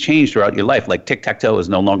things change throughout your life, like tic-tac-toe is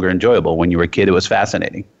no longer enjoyable. When you were a kid, it was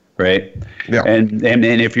fascinating. Right. Yeah. And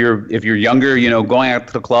if you're younger, going out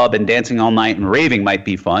to the club and dancing all night and raving might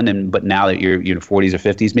be fun. But now that you're 40s or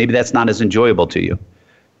 50s, maybe that's not as enjoyable to you.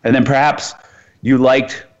 And then perhaps you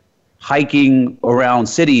liked hiking around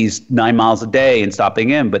cities 9 miles a day and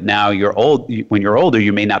stopping in. But now you're old. When you're older,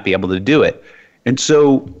 you may not be able to do it. And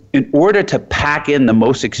so in order to pack in the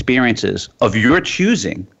most experiences of your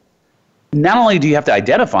choosing, not only do you have to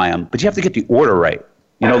identify them, but you have to get the order right.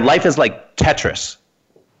 Life is like Tetris.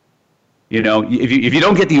 If you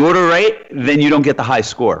don't get the order right, then you don't get the high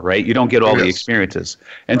score, right? You don't get all the experiences.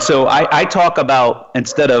 And so I talk about,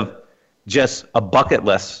 instead of just a bucket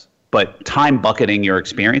list, but time bucketing your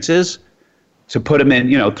experiences, to put them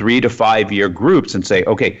in, 3 to 5 year groups and say,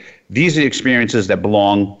 okay, these are the experiences that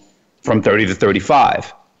belong from 30 to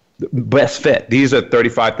 35. Best fit. These are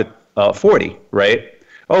 35 to 40, right?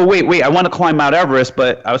 Oh, wait, I want to climb Mount Everest,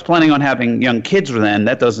 but I was planning on having young kids then.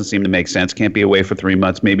 That doesn't seem to make sense. Can't be away for 3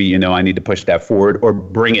 months. Maybe, I need to push that forward or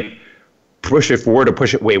push it forward or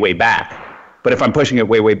push it way, way back. But if I'm pushing it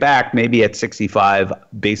way, way back, maybe at 65,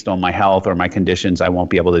 based on my health or my conditions, I won't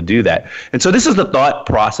be able to do that. And so this is the thought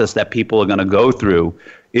process that people are going to go through,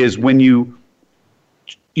 is when you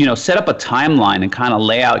set up a timeline and kind of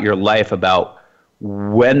lay out your life about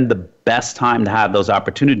when the best time to have those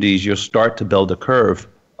opportunities, you'll start to build a curve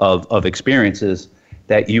of experiences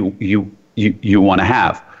that you want to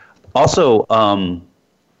have. Also,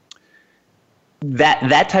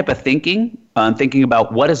 that type of thinking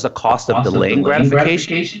about what is the cost of delaying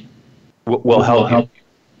gratification will help you.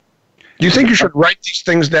 Do you think you should write these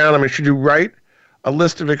things down? I mean, should you write a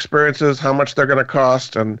list of experiences, how much they're going to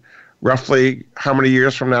cost, and roughly how many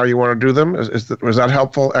years from now you want to do them? Was that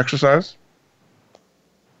helpful exercise?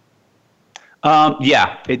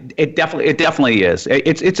 Yeah, it definitely is.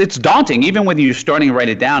 It's daunting, even when you're starting to write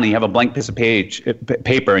it down and you have a blank piece of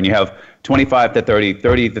paper and you have 25 to 30,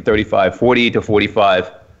 30 to 35, 40 to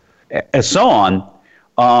 45, and so on.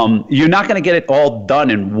 You're not going to get it all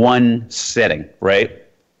done in one sitting, right?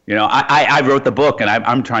 You know, I wrote the book and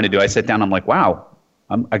I'm trying to do. I sit down, I'm like, wow,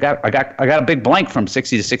 I got a big blank from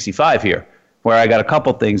 60 to 65 here, where I got a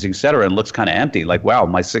couple things, et cetera, and it looks kind of empty. Like, wow,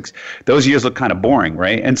 those years look kind of boring,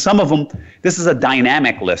 right? And some of them, this is a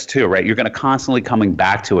dynamic list too, right? You're going to constantly coming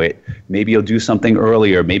back to it. Maybe you'll do something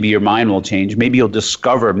earlier. Maybe your mind will change. Maybe you will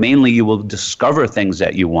discover things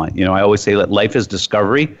that you want. You know, I always say that life is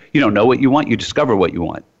discovery. You don't know what you want, you discover what you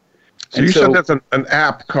want. So you said that's an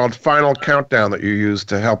app called Final Countdown that you use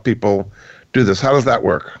to help people do this. How does that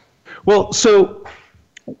work? Well, so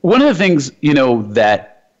one of the things, you know, that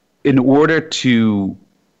in order to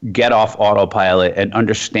get off autopilot and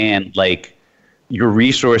understand, like, your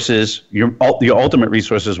resources, your ultimate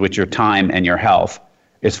resources, which your time and your health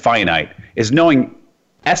is finite, is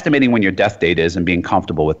estimating when your death date is and being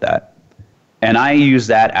comfortable with that. And I use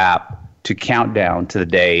that app to count down to the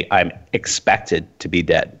day I'm expected to be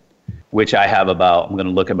dead, which I have about, I'm going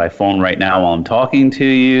to look at my phone right now while I'm talking to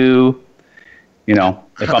you. You know,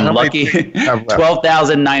 if I'm lucky,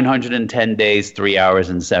 12,910 days, 3 hours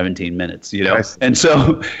and 17 minutes, you know? Nice. And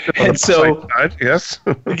so yes.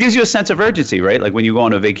 It gives you a sense of urgency, right? Like when you go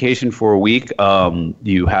on a vacation for a week,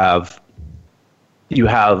 you have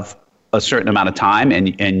a certain amount of time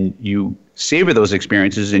and you savor those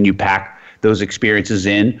experiences and you pack those experiences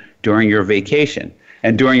in during your vacation.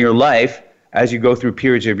 And during your life, as you go through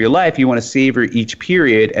periods of your life, you want to savor each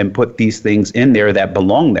period and put these things in there that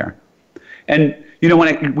belong there. And, you know,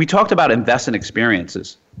 when we talked about invest in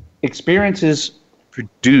experiences, experiences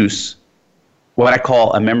produce what I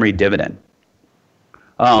call a memory dividend.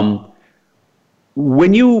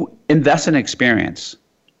 When you invest in experience,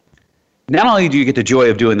 not only do you get the joy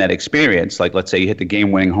of doing that experience, like let's say you hit the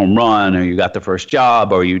game-winning home run, or you got the first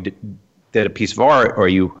job, or you did a piece of art, or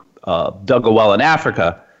you dug a well in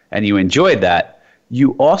Africa, and you enjoyed that,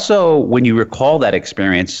 you also, when you recall that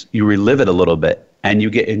experience, you relive it a little bit. And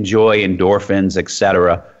you enjoy endorphins, et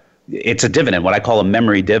cetera. It's a dividend, what I call a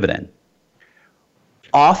memory dividend.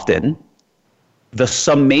 Often, the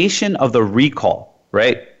summation of the recall,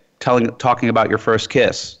 right? Talking about your first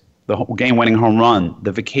kiss, the game-winning home run,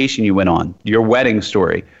 the vacation you went on, your wedding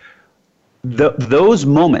story, those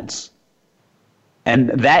moments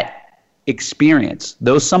and that experience,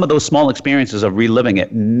 some of those small experiences of reliving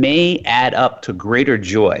it may add up to greater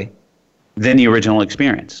joy than the original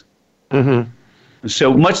experience. Mm-hmm.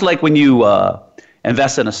 So much like when you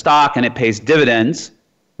invest in a stock and it pays dividends,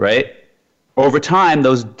 right? Over time,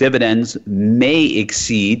 those dividends may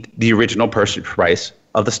exceed the original purchase price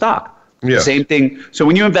of the stock. Yeah. The same thing. So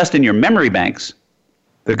when you invest in your memory banks,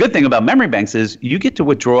 the good thing about memory banks is you get to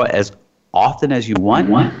withdraw as often as you want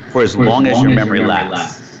for as long as your memory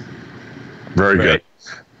lasts. Very good.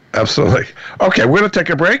 Absolutely. Okay, we're going to take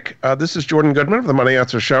a break. This is Jordan Goodman of the Money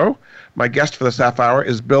Answer Show. My guest for this half hour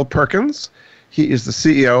is Bill Perkins. He is the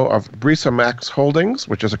CEO of Brisa Max Holdings,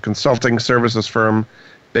 which is a consulting services firm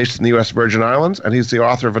based in the U.S. Virgin Islands, and he's the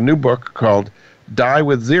author of a new book called Die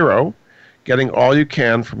with Zero, Getting All You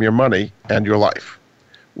Can from Your Money and Your Life.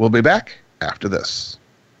 We'll be back after this.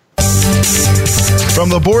 From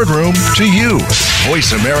the boardroom to you,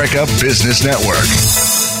 Voice America Business Network.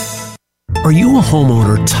 Are you a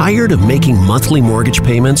homeowner tired of making monthly mortgage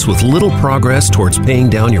payments with little progress towards paying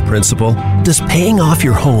down your principal? Does paying off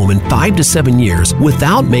your home in 5 to 7 years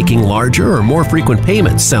without making larger or more frequent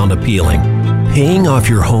payments sound appealing? Paying off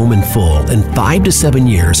your home in full in 5 to 7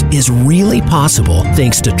 years is really possible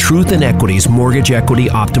thanks to Truth and Equity's Mortgage Equity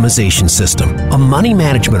Optimization System, a money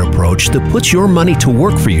management approach that puts your money to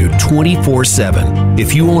work for you 24/7.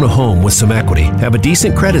 If you own a home with some equity, have a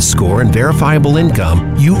decent credit score, and verifiable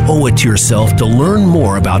income, you owe it to yourself to learn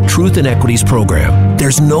more about Truth and Equity's program.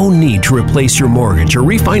 There's no need to replace your mortgage or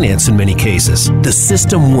refinance in many cases. The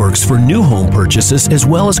system works for new home purchases as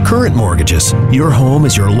well as current mortgages. Your home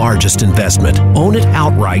is your largest investment. Own it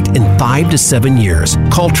outright in 5 to 7 years.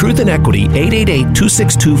 Call Truth and Equity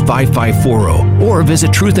 888-262-5540 or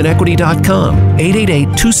visit truthandequity.com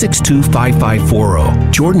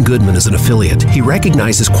 888-262-5540. Jordan Goodman is an affiliate. He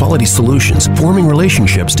recognizes quality solutions, forming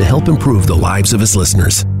relationships to help improve the lives of his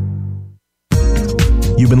listeners.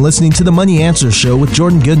 You've been listening to the Money Answer Show with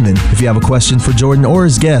Jordan Goodman. If you have a question for Jordan or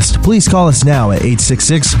his guest, please call us now at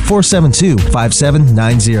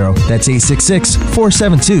 866-472-5790. That's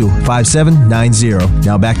 866-472-5790.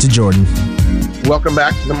 Now back to Jordan. Welcome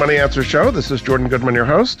back to the Money Answer Show. This is Jordan Goodman, your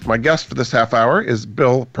host. My guest for this half hour is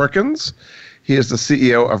Bill Perkins. He is the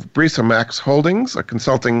CEO of Max Holdings, a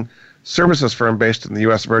consulting services firm based in the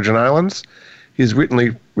U.S. Virgin Islands. He's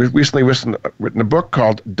recently written a book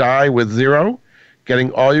called Die with Zero,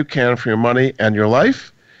 Getting All You Can from Your Money and Your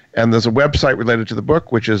Life. And there's a website related to the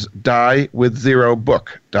book, which is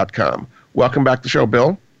diewithzerobook.com. Welcome back to the show,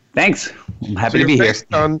 Bill. Thanks. I'm happy to be here.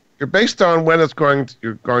 You're based on when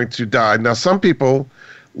you're going to die. Now, some people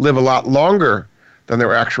live a lot longer than their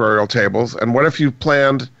actuarial tables. And what if you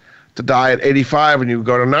planned to die at 85 and you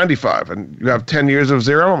go to 95 and you have 10 years of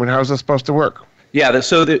zero? I mean, how is this supposed to work? Yeah,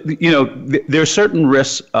 so there are certain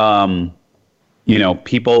risks,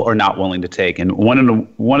 people are not willing to take, and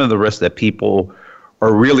one of the risks that people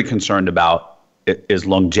are really concerned about is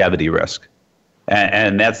longevity risk,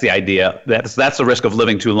 and that's the idea. That's the risk of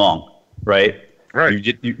living too long, right?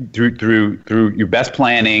 Right. Through your best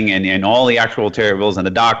planning and all the actual variables and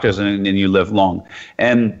the doctors, and you live long.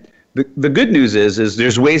 And the good news is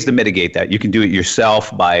there's ways to mitigate that. You can do it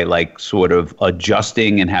yourself by sort of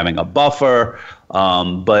adjusting and having a buffer.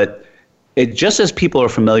 But just as people are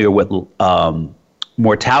familiar with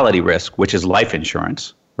mortality risk, which is life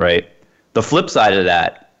insurance, right? The flip side of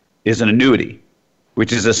that is an annuity,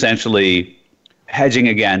 which is essentially hedging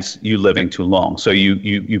against you living too long. So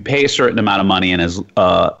you pay a certain amount of money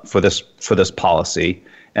for this policy,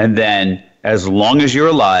 and then as long as you're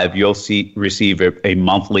alive, you'll receive a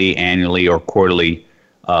monthly, annually, or quarterly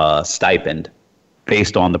stipend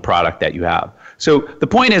based on the product that you have. So the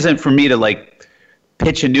point isn't for me to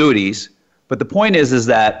pitch annuities, but the point is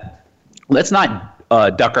that let's not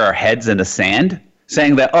duck our heads in the sand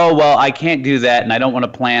saying that, oh, well, I can't do that and I don't want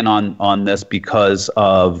to plan on this because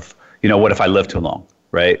of, what if I live too long,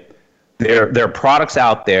 right? There are products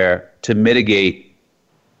out there to mitigate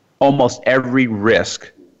almost every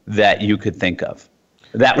risk that you could think of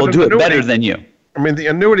that will do it better than you. I mean, the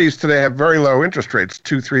annuities today have very low interest rates,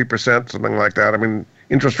 2-3%, something like that. I mean,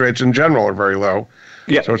 interest rates in general are very low.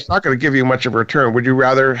 Yeah. So it's not going to give you much of a return. Would you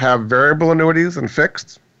rather have variable annuities than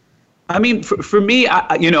fixed? I mean, for me,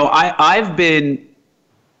 I've been,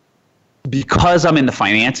 because I'm in the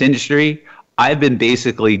finance industry, I've been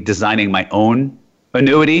basically designing my own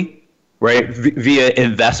annuity, right, via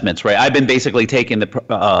investments, right? I've been basically taking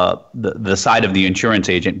the side of the insurance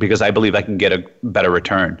agent because I believe I can get a better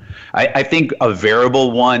return. I think a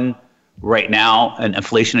variable one right now, an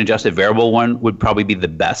inflation-adjusted variable one, would probably be the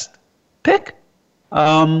best pick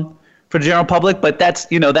for the general public. But that's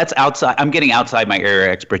outside. I'm getting outside my area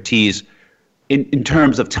of expertise in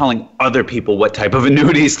terms of telling other people what type of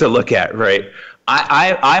annuities to look at, right?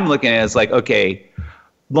 I'm looking at it as okay,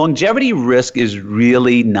 longevity risk is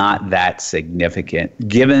really not that significant,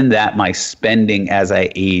 given that my spending as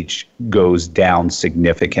I age goes down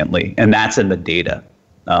significantly, and that's in the data.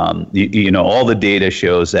 All the data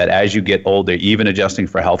shows that as you get older, even adjusting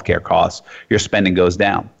for healthcare costs, your spending goes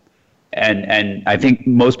down. And I think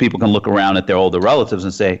most people can look around at their older relatives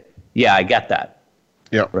and say, yeah, I get that.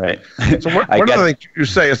 Yeah. Right. So one of the things you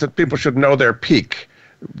say is that people should know their peak,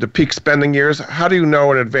 the peak spending years. How do you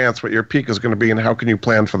know in advance what your peak is going to be, and how can you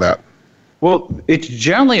plan for that? Well, it's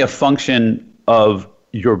generally a function of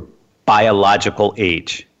your biological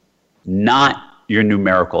age, not your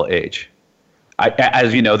numerical age.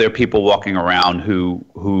 As you know, there are people walking around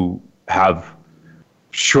who have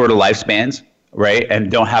shorter lifespans, right,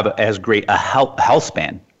 and don't have as great a health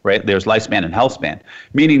span, right? There's lifespan and health span,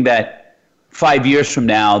 meaning that 5 years from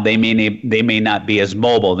now, they may not be as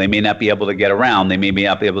mobile. They may not be able to get around. They may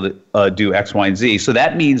not be able to do X, Y, and Z. So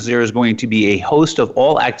that means there is going to be a host of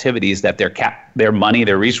all activities that their money,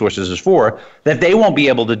 their resources is for, that they won't be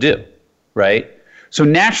able to do, right? So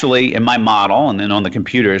naturally, in my model and then on the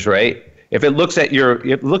computers, right, if it looks at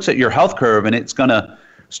your health curve and it's going to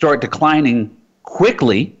start declining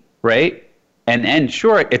quickly, right, and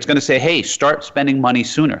sure, it's going to say, hey, start spending money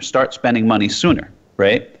sooner,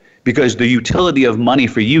 right? Because the utility of money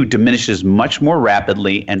for you diminishes much more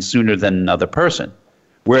rapidly and sooner than another person.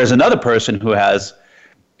 Whereas another person who has,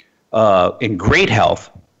 in great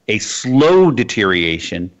health, a slow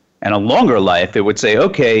deterioration and a longer life, it would say,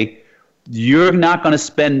 okay, you're not going to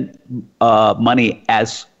spend money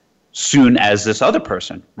as soon as this other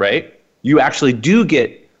person, right? You actually do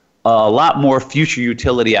get a lot more future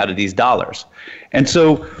utility out of these dollars. And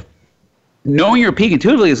so knowing your peak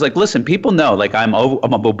intuitively is listen, people know, I'm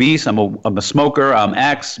obese, I'm a smoker, I'm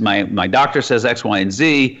X, my doctor says X, Y, and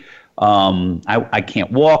Z. I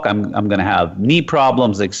can't walk, I'm going to have knee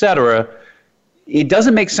problems, etc. It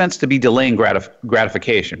doesn't make sense to be delaying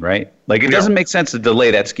gratification, right? Like, it doesn't make sense to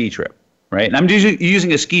delay that ski trip, right? And I'm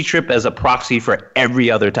using a ski trip as a proxy for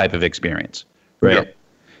every other type of experience, right?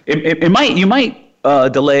 Yeah. You might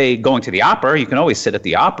delay going to the opera. You can always sit at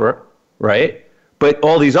the opera, right? But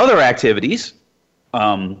all these other activities,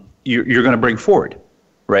 you're going to bring forward,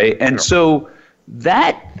 right? And so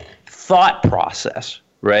that thought process,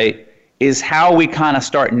 right, is how we kind of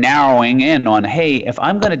start narrowing in on, hey, if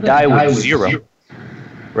I'm going to die with zero,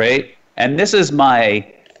 right, and this is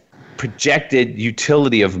my projected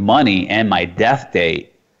utility of money and my death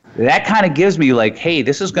date, that kind of gives me like, hey,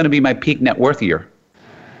 this is going to be my peak net worth year,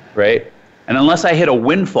 right? And unless I hit a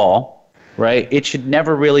windfall, right, it should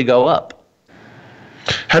never really go up.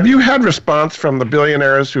 Have you had response from the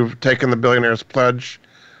billionaires who've taken the Billionaires Pledge?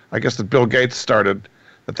 I guess that Bill Gates started,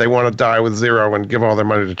 that they want to die with zero and give all their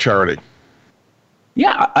money to charity.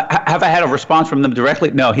 Yeah, have I had a response from them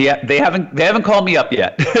directly? No, they haven't called me up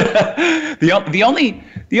yet. The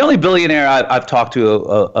only billionaire I've talked to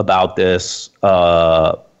about this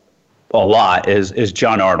a lot is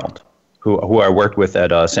John Arnold, who I worked with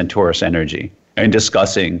at Centaurus Energy, and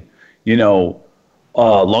discussing,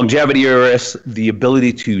 longevity risks, the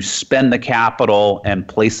ability to spend the capital and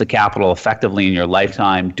place the capital effectively in your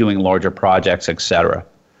lifetime, doing larger projects, etc.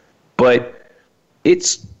 But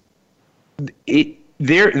his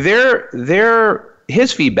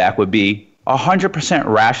feedback would be 100%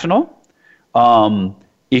 rational.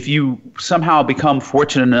 If you somehow become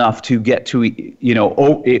fortunate enough to get to,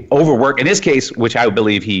 overwork, in his case, which I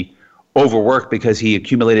believe he overworked because he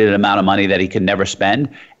accumulated an amount of money that he could never spend.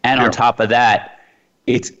 And on top of that,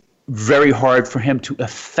 it's very hard for him to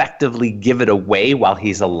effectively give it away while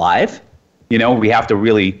he's alive. We have to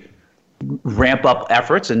really ramp up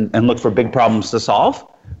efforts and look for big problems to solve,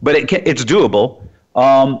 but it's doable.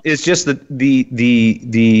 It's just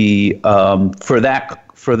for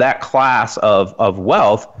that class of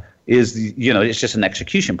wealth is it's just an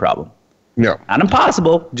execution problem. No, not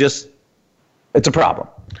impossible. Just it's a problem.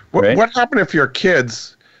 What happened if your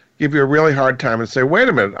kids give you a really hard time and say, "Wait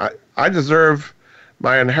a minute, I deserve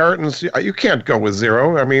my inheritance"? You can't go with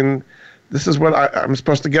zero. I mean, this is what I'm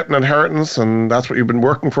supposed to get an inheritance, and that's what you've been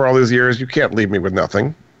working for all these years. You can't leave me with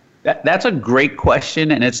nothing. That's a great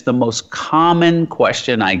question, and it's the most common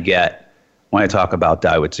question I get when I talk about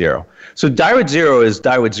die with zero. So die with zero is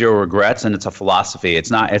die with zero regrets, and it's a philosophy.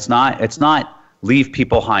 It's not leave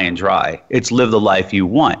people high and dry. It's live the life you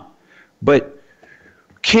want. But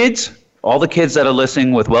kids, all the kids that are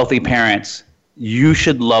listening with wealthy parents, you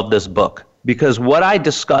should love this book, because what I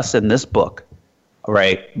discuss in this book,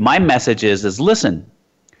 right, my message is listen,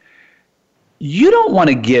 you don't want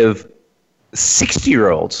to give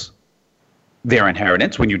 60-year-olds their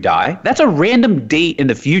inheritance when you die. That's a random date in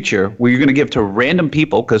the future where you're going to give to random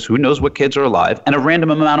people, because who knows what kids are alive, and a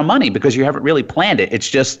random amount of money because you haven't really planned it. It's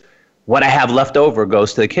just what I have left over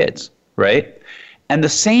goes to the kids, right? And the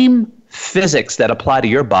same physics that apply to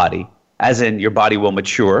your body, as in your body will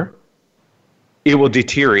mature, it will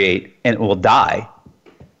deteriorate, and it will die,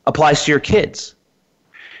 applies to your kids.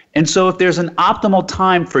 And so if there's an optimal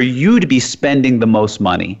time for you to be spending the most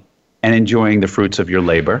money and enjoying the fruits of your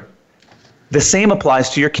labor, the same applies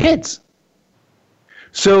to your kids.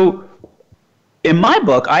 So in my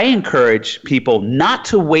book, I encourage people not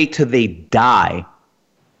to wait till they die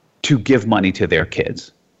to give money to their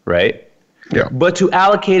kids, right? Yeah. But to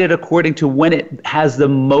allocate it according to when it has the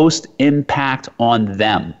most impact on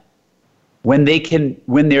them. When their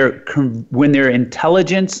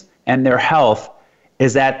intelligence and their health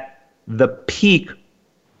is at the peak,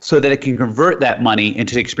 so that it can convert that money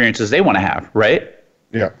into the experiences they want to have, right?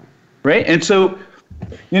 Yeah. Right? And so,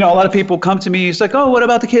 a lot of people come to me, it's like, oh, what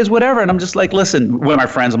about the kids, whatever? And I'm just like, listen, one of my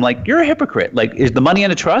friends, I'm like, you're a hypocrite. Like, is the money in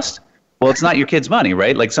a trust? Well, it's not your kid's money,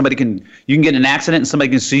 right? Like you can get in an accident and somebody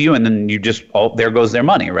can sue you, and then there goes their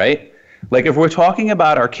money, right? Like, if we're talking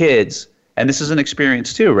about our kids, and this is an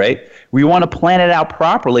experience too, right? We want to plan it out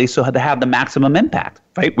properly so to have the maximum impact,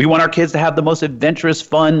 right? We want our kids to have the most adventurous,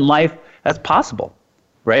 fun life that's possible,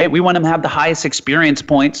 right? We want them to have the highest experience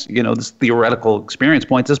points, this theoretical experience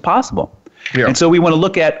points as possible. Yeah. And so we want to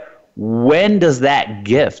look at, when does that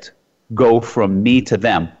gift go from me to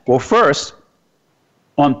them? Well, first,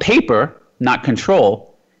 on paper, not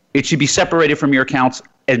control, it should be separated from your accounts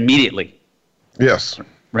immediately. Yes.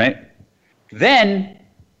 Right? Then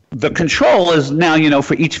the control is now,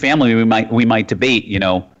 for each family, we might debate,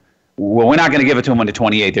 well, we're not going to give it to them when they're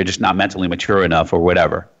 28. They're just not mentally mature enough or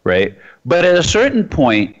whatever, right? But at a certain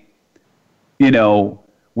point,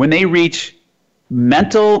 when they reach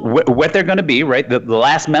what they're going to be, right? The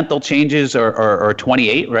last mental changes are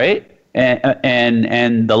 28, right?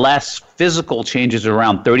 And the last physical changes are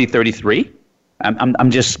around 30, 33. I'm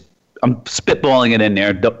spitballing it in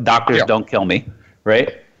there. Doctors don't kill me,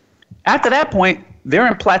 right? After that point, they're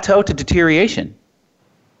in plateau to deterioration.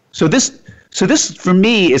 So this for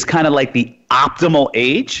me is kind of like the optimal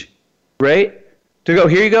age, right? To go,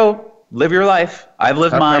 here you go, live your life. I've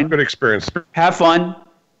lived mine. Have a good experience. Have fun.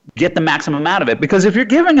 Get the maximum out of it. Because if you're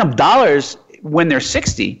giving them dollars when they're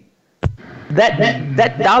 60,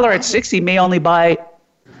 that dollar at 60 may only buy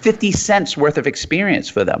 50 cents worth of experience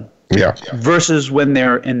for them. Yeah. Versus when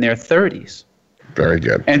they're in their 30s. Very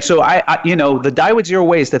good. And so the Die with Zero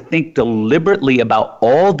way is to think deliberately about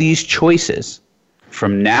all these choices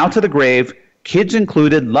from now to the grave, kids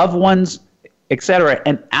included, loved ones, etc.,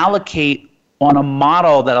 and allocate on a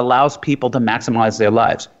model that allows people to maximize their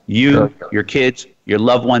lives. You, your kids, your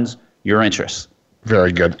loved ones, your interests.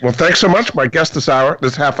 Very good. Well, thanks so much. My guest this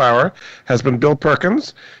half hour, has been Bill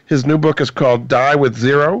Perkins. His new book is called Die with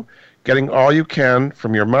Zero, Getting All You Can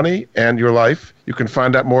from Your Money and Your Life. You can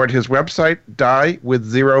find out more at his website,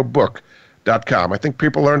 diewithzerobook.com. I think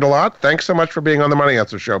people learned a lot. Thanks so much for being on the Money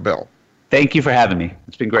Answer Show, Bill. Thank you for having me.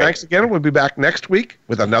 It's been great. Thanks again. We'll be back next week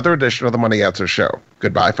with another edition of the Money Answer Show.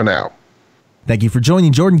 Goodbye for now. Thank you for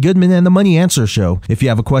joining Jordan Goodman and the Money Answer Show. If you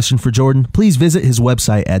have a question for Jordan, please visit his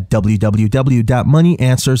website at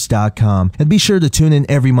www.moneyanswers.com. And be sure to tune in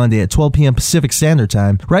every Monday at 12 p.m. Pacific Standard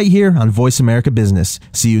Time right here on Voice America Business.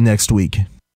 See you next week.